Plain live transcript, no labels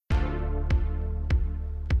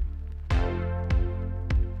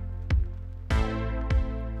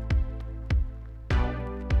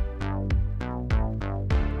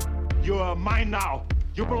You're mine now.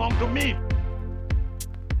 You belong to me.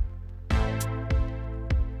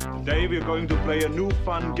 Today we're going to play a new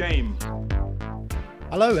fun game.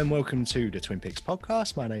 Hello and welcome to the Twin Peaks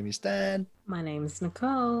podcast. My name is Dan. My name is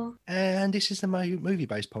Nicole. And this is the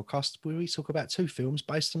movie-based podcast where we talk about two films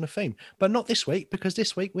based on a theme. But not this week, because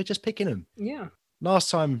this week we're just picking them. Yeah. Last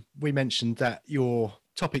time we mentioned that your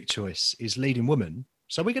topic choice is leading woman.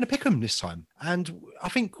 So we're going to pick them this time. And I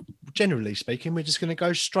think, generally speaking, we're just going to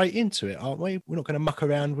go straight into it, aren't we? We're not going to muck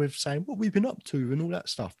around with saying what we've been up to and all that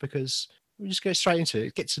stuff, because we just go straight into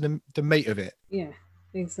it. Get to the meat of it. Yeah,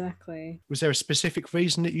 exactly. Was there a specific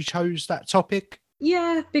reason that you chose that topic?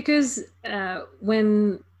 Yeah, because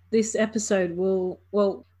when this episode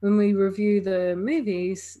when we review the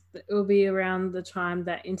movies, it will be around the time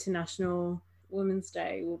that International Women's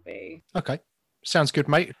Day will be. Okay. Sounds good,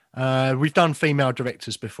 mate. We've done female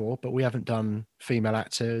directors before, but we haven't done female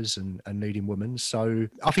actors and leading women. So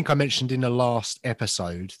I think I mentioned in the last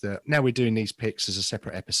episode that now we're doing these picks as a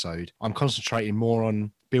separate episode. I'm concentrating more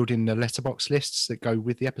on building the letterbox lists that go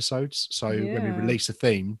with the episodes. So when we release a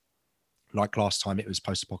theme, like last time, it was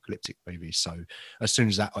post-apocalyptic movies. So as soon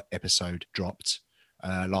as that episode dropped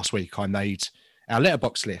last week, I made our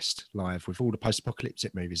letterbox list live with all the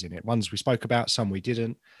post-apocalyptic movies in it. Ones we spoke about, some we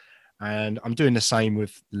didn't. And I'm doing the same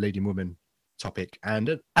with the leading woman topic.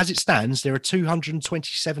 And as it stands, there are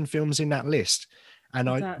 227 films in that list. And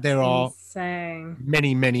there are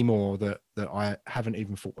many, many more that I haven't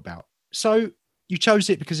even thought about. So you chose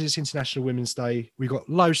it because it's International Women's Day. We've got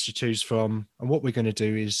loads to choose from. And what we're going to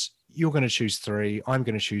do is you're going to choose three. I'm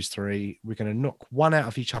going to choose three. We're going to knock one out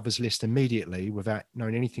of each other's list immediately without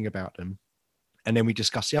knowing anything about them. And then we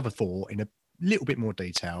discuss the other four in a little bit more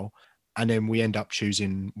detail. And then we end up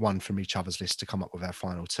choosing one from each other's list to come up with our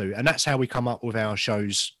final two. And that's how we come up with our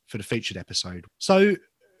shows for the featured episode. So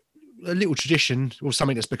a little tradition, or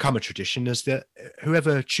something that's become a tradition, is that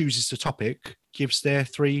whoever chooses the topic gives their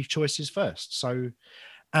three choices first. So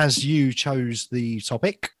as you chose the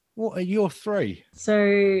topic, what are your three?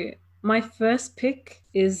 So my first pick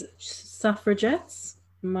is Suffragettes.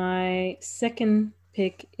 My second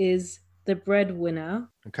pick is The Breadwinner.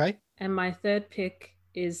 Okay. And my third pick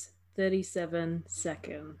is 37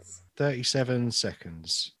 Seconds. 37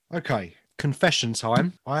 Seconds. Okay. Confession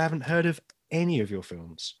time. I haven't heard of any of your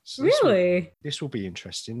films. So really? This will be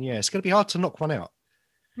interesting. Yeah, it's going to be hard to knock one out.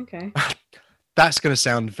 Okay. That's going to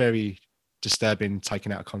sound very disturbing,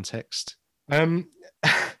 taken out of context. Okay.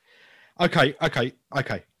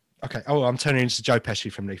 Oh, I'm turning into Joe Pesci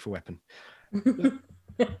from Lethal Weapon.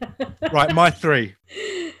 Right, my three.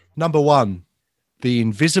 Number one, The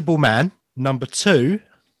Invisible Man. Number two,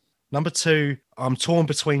 I'm torn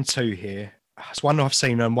between two here. It's one I've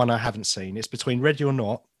seen and one I haven't seen. It's between Ready or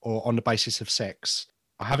Not or On the Basis of Sex.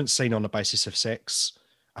 I haven't seen On the Basis of Sex.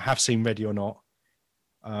 I have seen Ready or Not.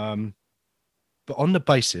 But On the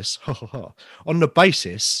Basis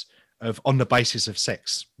of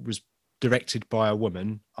Sex was directed by a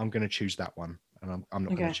woman. I'm going to choose that one. And I'm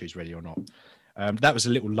not going to choose Ready or Not. That was a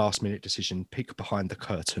little last minute decision. Peek behind the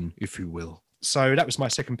curtain, if you will. So that was my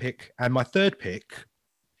second pick. And my third pick,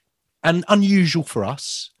 and unusual for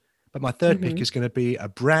us, but my third pick is going to be a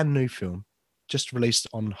brand new film just released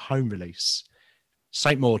on home release.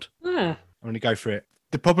 Saint Maud. I'm going to go for it.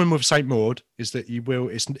 The problem with Saint Maud is that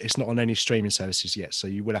it's not on any streaming services yet, so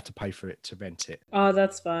you will have to pay for it to rent it. Oh,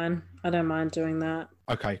 that's fine. I don't mind doing that.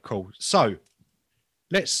 Okay, cool. So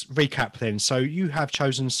let's recap then. So you have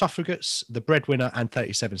chosen Suffragettes, The Breadwinner, and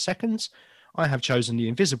 37 Seconds. I have chosen The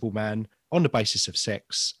Invisible Man, On the Basis of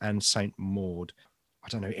Sex, and Saint Maud. I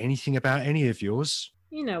don't know anything about any of yours.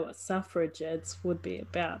 You know what Suffragettes would be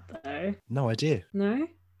about, though. No idea. No?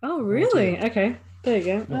 Oh, really? No, okay. There you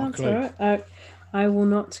go. Not That's all right. I will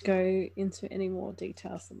not go into any more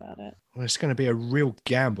details about it. Well, it's going to be a real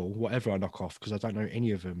gamble, whatever I knock off, because I don't know any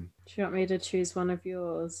of them. Do you want me to choose one of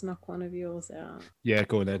yours? Knock one of yours out? Yeah,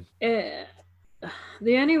 go on then.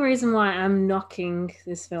 The only reason why I'm knocking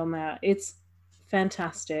this film out, it's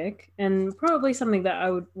fantastic and probably something that I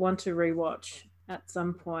would want to rewatch at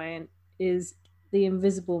some point, is The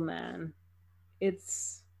Invisible Man.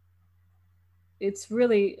 It's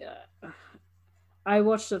really I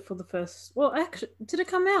watched it for the first, well, actually, did it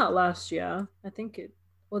come out last year? I think it,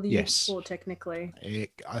 or the year before, technically.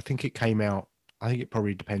 I think it came out, I think it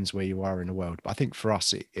probably depends where you are in the world, but I think for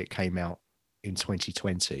us it came out in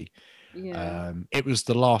 2020. Yeah. It was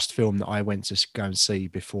the last film that I went to go and see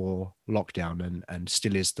before lockdown, and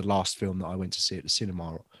still is the last film that I went to see at the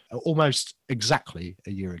cinema almost exactly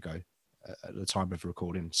a year ago at the time of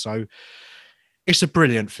recording. So it's a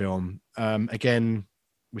brilliant film. Again,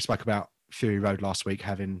 we spoke about Fury Road last week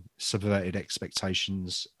having subverted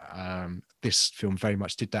expectations. This film very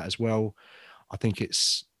much did that as well. I think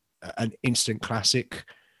it's an instant classic,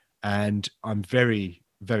 and I'm very,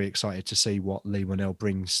 very excited to see what Leigh Whannell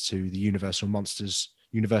brings to the Universal Monsters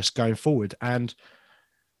universe going forward. And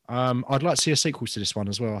I'd like to see a sequel to this one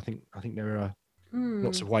as well. I think there are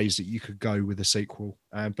lots of ways that you could go with a sequel.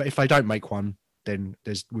 But if they don't make one, then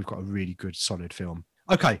we've got a really good, solid film.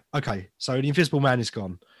 Okay. So The Invisible Man is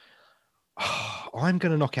gone. I'm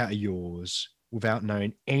going to knock out of yours without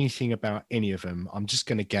knowing anything about any of them. I'm just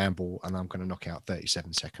going to gamble, and I'm going to knock out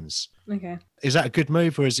 37 seconds. Okay. Is that a good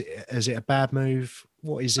move, or is it a bad move?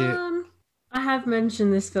 What is it? I have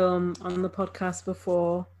mentioned this film on the podcast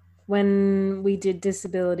before when we did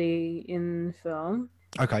disability in film.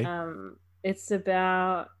 Okay. It's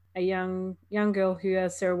about a young girl who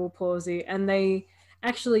has cerebral palsy, and they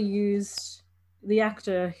actually used the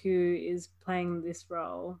actor who is playing this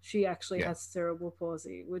role. She actually has cerebral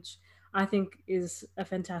palsy, which I think is a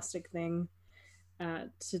fantastic thing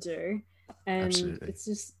to do. And Absolutely.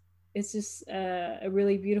 it's just a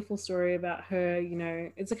really beautiful story about her. You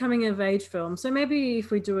know, it's a coming of age film, so maybe if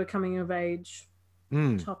we do a coming of age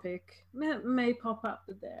topic, may pop up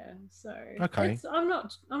there. So okay, I'm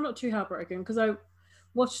not too heartbroken because I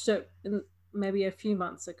watched it maybe a few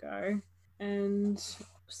months ago. And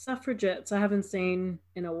Suffragettes I haven't seen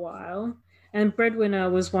in a while, and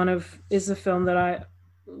Breadwinner is a film that I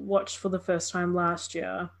watched for the first time last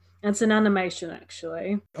year. It's an animation,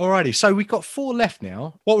 actually. Alrighty, so we've got 4 left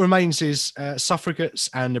now. What remains is Suffragettes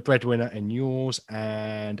and The Breadwinner in yours,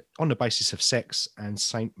 and On the Basis of Sex and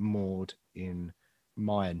Saint Maud in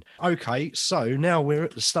mine. Okay, so now we're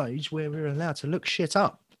at the stage where we're allowed to look shit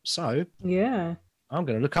up. So yeah, I'm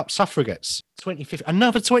going to look up Suffragettes. 2015,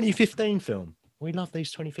 another 2015 film. We love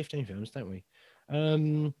these 2015 films, don't we?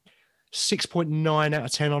 6.9 out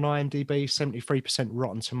of 10 on IMDb, 73%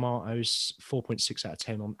 Rotten Tomatoes, 4.6 out of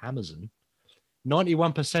 10 on Amazon.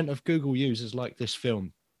 91% of Google users like this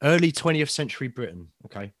film. Early 20th century Britain.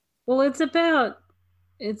 Okay. Well, it's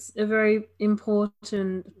a very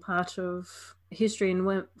important part of history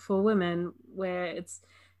for women, where it's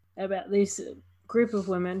about this group of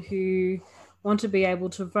women who want to be able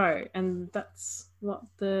to vote, and that's what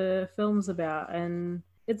the film's about. And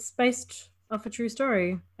it's based off a true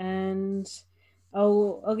story, and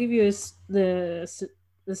I'll give you the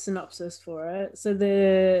synopsis for it. So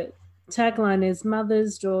the tagline is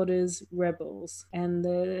Mothers, Daughters, Rebels, and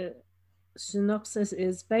the synopsis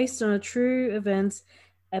is based on a true events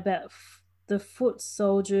about the foot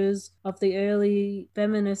soldiers of the early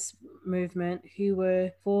feminist movement who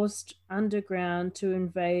were forced underground to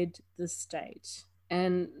invade the state.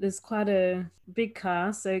 And there's quite a big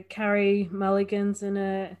cast. So Carey Mulligan's in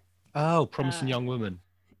it. Oh, Promising Young Woman.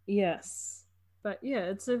 Yes. But yeah,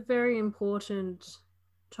 it's a very important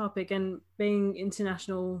topic, and being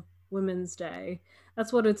International Women's Day,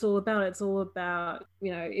 that's what it's all about. It's all about,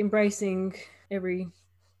 embracing every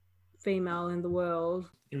female in the world.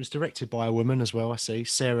 It was directed by a woman as well, I see.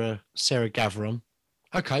 Sarah Gavron.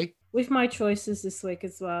 Okay. With my choices this week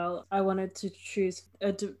as well, I wanted to choose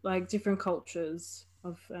different cultures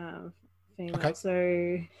of female. Okay.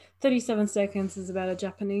 So 37 Seconds is about a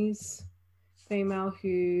Japanese female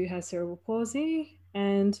who has cerebral palsy,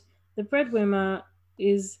 and The Breadwinner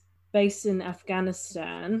is based in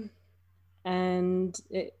Afghanistan, and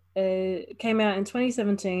it came out in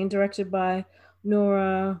 2017, directed by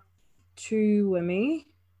Nora Tuwemi.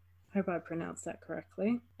 Hope I pronounced that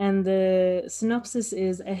correctly. And the synopsis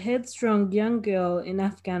is: a headstrong young girl in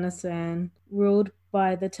Afghanistan, ruled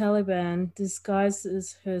by the Taliban,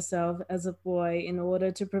 disguises herself as a boy in order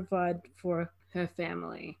to provide for her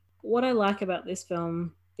family. What I like about this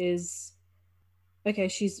film is, okay,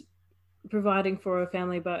 she's providing for her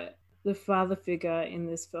family, but the father figure in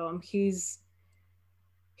this film, he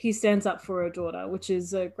stands up for her daughter, which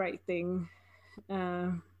is a great thing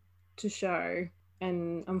to show.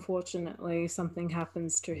 And unfortunately, something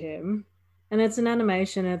happens to him. And it's an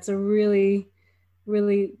animation. It's a really,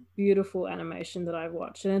 really beautiful animation that I've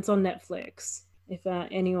watched. And it's on Netflix, if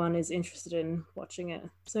anyone is interested in watching it.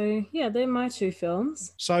 So, yeah, they're my 2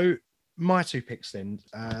 films. So my 2 picks then.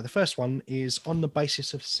 The first one is On the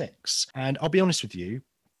Basis of Sex. And I'll be honest with you,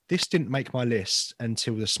 this didn't make my list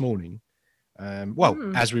until this morning.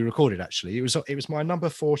 As we recorded, actually, it was my number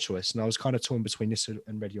 4 choice, and I was kind of torn between this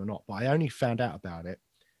and Ready or Not, but I only found out about it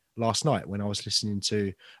last night when I was listening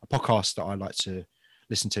to a podcast that I like to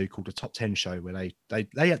listen to called the Top 10 Show, where they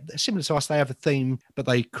similar to us, they have a theme, but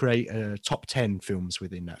they create top 10 films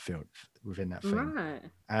within that film. Right.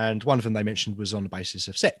 And one of them they mentioned was On the Basis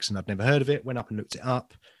of Sex, and I'd never heard of it. Went up and looked it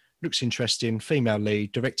up. looks interesting. Female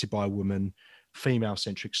lead, directed by a woman,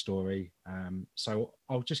 female-centric story. So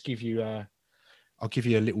I'll just give you I'll give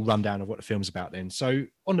you a little rundown of what the film's about then. So,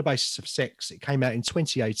 On the Basis of Sex, it came out in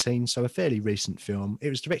 2018, so a fairly recent film. It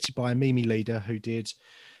was directed by Mimi Leader, who did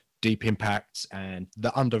Deep Impact and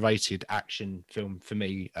the underrated action film for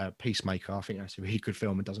me, Peacemaker. I think that's a really good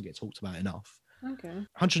film and doesn't get talked about enough. Okay.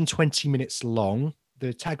 120 minutes long.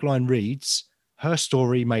 The tagline reads, "Her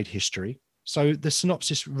story made history." So the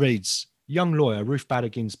synopsis reads, young lawyer Ruth Bader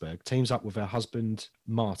Ginsburg teams up with her husband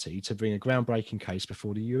Marty to bring a groundbreaking case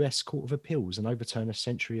before the US Court of Appeals and overturn a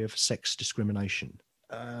century of sex discrimination.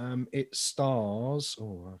 It stars,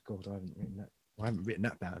 oh God, I haven't written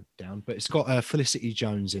that down, but it's got Felicity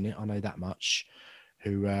Jones in it. I know that much.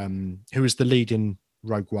 Who is the lead in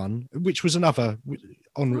Rogue One, which was another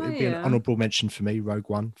an honourable mention for me. Rogue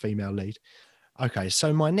One, female lead. Okay,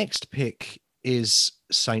 so my next pick is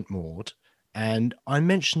Saint Maud, and I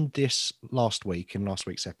mentioned this last week in last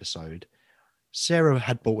week's episode. Sarah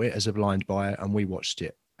had bought it as a blind buy, and we watched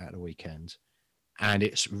it at the weekend. And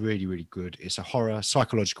it's really, really good. It's a horror,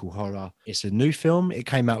 psychological horror. It's a new film. It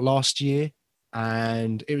came out last year,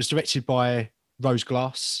 and it was directed by Rose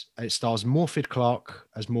Glass. It stars Morfydd Clark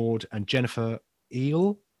as Maud and Jennifer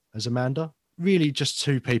Eel as Amanda. Really just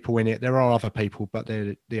two people in it. There are other people, but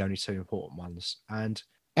they're the only two important ones. And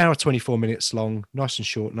hour 24 minutes long, nice and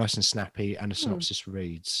short, nice and snappy. And the synopsis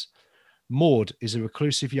reads, Maud is a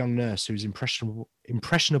reclusive young nurse whose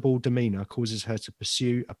impressionable demeanour causes her to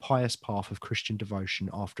pursue a pious path of Christian devotion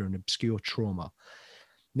after an obscure trauma.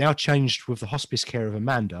 Now changed with the hospice care of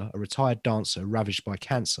Amanda, a retired dancer ravaged by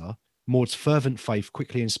cancer, Maud's fervent faith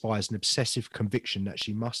quickly inspires an obsessive conviction that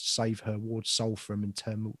she must save her ward's soul from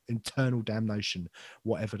internal damnation,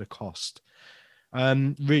 whatever the cost.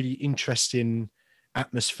 Really interesting,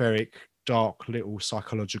 atmospheric, dark little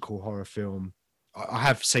psychological horror film. I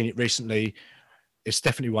have seen it recently. It's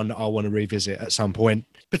definitely one that I want to revisit at some point.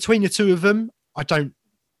 Between the two of them, I don't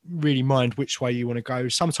really mind which way you want to go.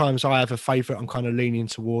 Sometimes I have a favourite. I'm kind of leaning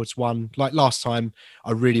towards one. Like last time,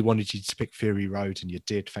 I really wanted you to pick Fury Road, and you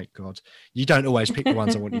did, thank God. You don't always pick the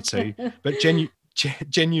ones I want you to, but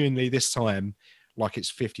genuinely this time, like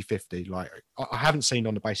it's 50-50. Like I haven't seen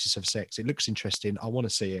On the Basis of Sex. It looks interesting. I want to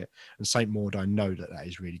see it. And Saint Maud, I know that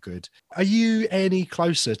is really good. Are you any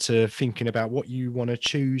closer to thinking about what you want to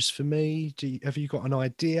choose for me? Have you got an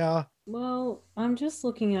idea? Well, I'm just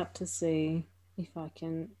looking up to see if I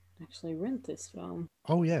can actually rent this film.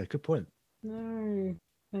 Oh yeah, good point. No,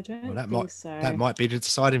 I don't think so. That might be the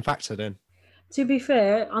deciding factor then. To be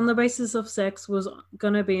fair, On the Basis of Sex was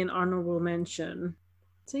going to be an honorable mention.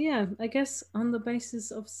 So yeah, I guess On the Basis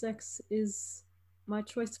of Sex is my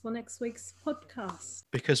choice for next week's podcast.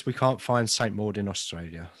 Because we can't find Saint Maud in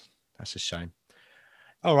Australia. That's a shame.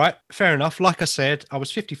 All right, fair enough. Like I said, I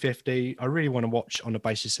was 50-50. I really want to watch On the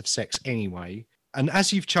Basis of Sex anyway. And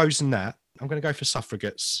as you've chosen that, I'm going to go for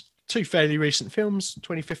Suffragettes. Two fairly recent films,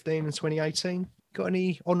 2015 and 2018. Got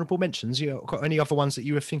any honourable mentions? You got any other ones that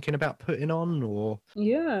you were thinking about putting on? Or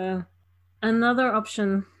yeah, another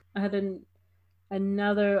option. I had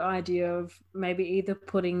another idea of maybe either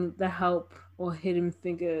putting The Help or Hidden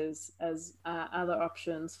Figures as other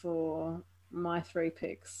options for my three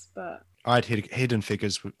picks, but I had Hidden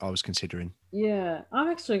Figures. I was considering. Yeah, I've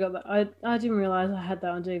actually got that. I didn't realize I had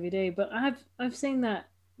that on DVD, but I've seen that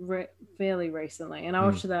fairly recently, and I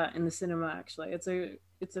watched that in the cinema. Actually,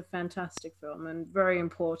 it's a fantastic film and very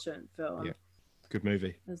important film. Yeah, good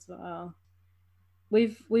movie as well.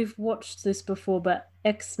 We've watched this before, but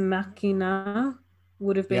Ex Machina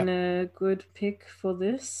would have been a good pick for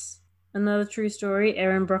this. Another true story,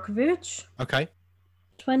 Erin Brockovich. Okay.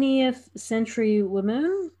 20th Century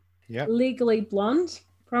Woman. Yeah. Legally Blonde.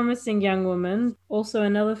 Promising Young Woman. Also,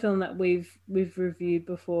 another film that we've reviewed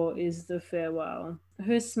before is The Farewell.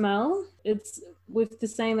 Her Smell. It's with the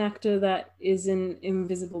same actor that is in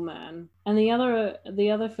Invisible Man. And the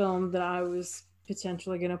other film that I was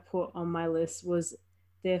potentially going to put on my list was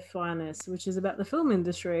Their Finest, which is about the film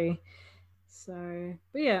industry. So,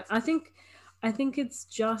 but yeah, I think it's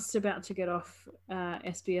just about to get off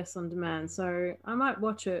SBS On Demand. So I might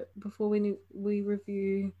watch it before we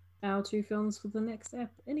review our two films for the next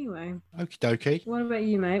ep anyway. Okie dokie. What about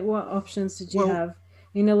you, mate? What options did you have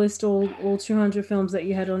in a list, all 200 films that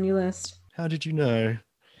you had on your list? How did you know?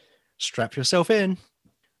 Strap yourself in.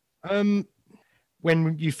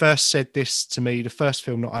 When you first said this to me, the first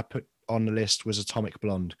film that I put on the list was Atomic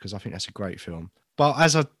Blonde, because I think that's a great film. But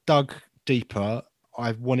as I dug deeper,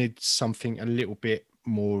 I wanted something a little bit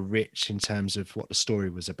more rich in terms of what the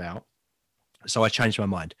story was about. So I changed my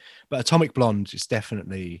mind. But Atomic Blonde is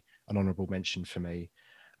definitely an honourable mention for me.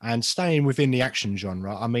 And staying within the action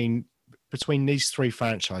genre, I mean, between these three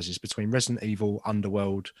franchises, between Resident Evil,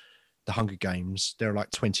 Underworld, The Hunger Games, there are like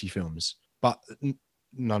 20 films, but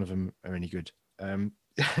none of them are any good.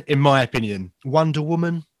 In my opinion, Wonder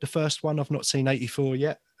Woman, the first one, I've not seen 84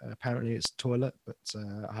 yet. Apparently it's toilet, but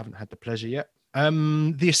I haven't had the pleasure yet.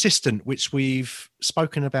 The Assistant, which we've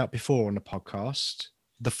spoken about before on the podcast.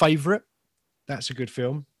 The Favourite, that's a good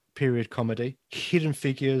film, period comedy. Hidden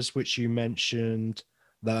Figures, which you mentioned.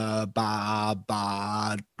 The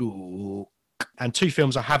Babadook. And two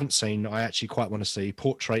films I haven't seen I actually quite want to see,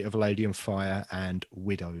 Portrait of a Lady on Fire and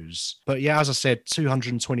Widows. But yeah, as I said,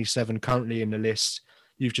 227 currently in the list.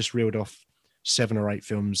 You've just reeled off 7 or 8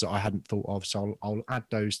 films that I hadn't thought of. So I'll add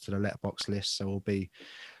those to the Letterboxd list. So it'll be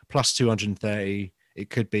plus 230. It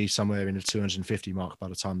could be somewhere in the 250 mark by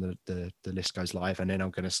the time the list goes live. And then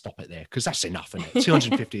I'm going to stop it there because that's enough, isn't it?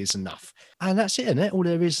 250 is enough. And that's it, isn't it? All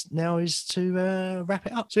there is now is to wrap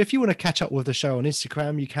it up. So if you want to catch up with the show on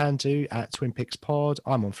Instagram, you can do at Twin Peaks Pod.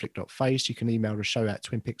 I'm on flick.face. You can email the show at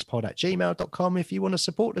twinpeakspod@gmail.com. If you want to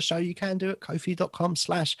support the show, you can do it at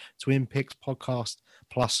ko-fi.com/Twin Peaks Podcast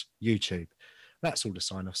plus YouTube. That's all the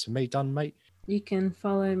sign-offs for me done, mate. You can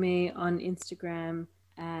follow me on Instagram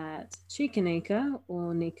at Chikanika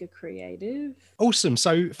or Nika Creative. Awesome.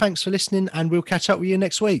 So thanks for listening and we'll catch up with you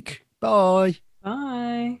next week. Bye.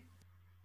 Bye.